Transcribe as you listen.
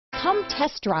Come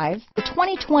test drive the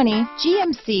 2020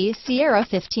 GMC Sierra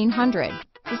 1500.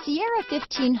 The Sierra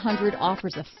 1500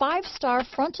 offers a 5-star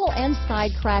frontal and side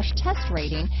crash test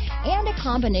rating and a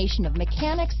combination of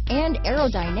mechanics and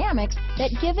aerodynamics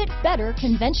that give it better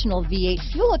conventional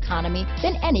V8 fuel economy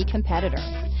than any competitor.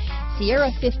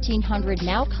 Sierra 1500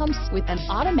 now comes with an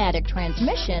automatic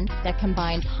transmission that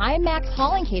combines high max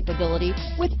hauling capability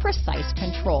with precise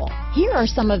control. Here are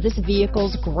some of this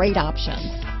vehicle's great options: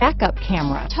 backup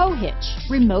camera, tow hitch,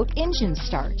 remote engine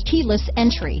start, keyless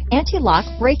entry, anti-lock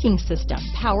braking system,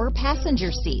 power passenger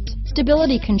seat,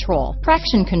 stability control,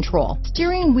 traction control,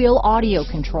 steering wheel audio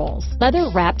controls,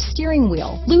 leather-wrapped steering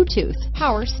wheel, Bluetooth,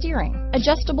 power steering,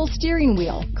 adjustable steering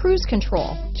wheel, cruise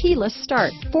control, keyless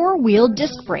start, 4-wheel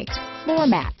disc brakes, floor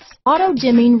mats,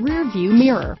 auto-dimming rear view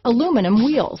mirror, aluminum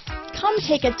wheels. Come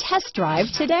take a test drive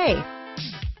today.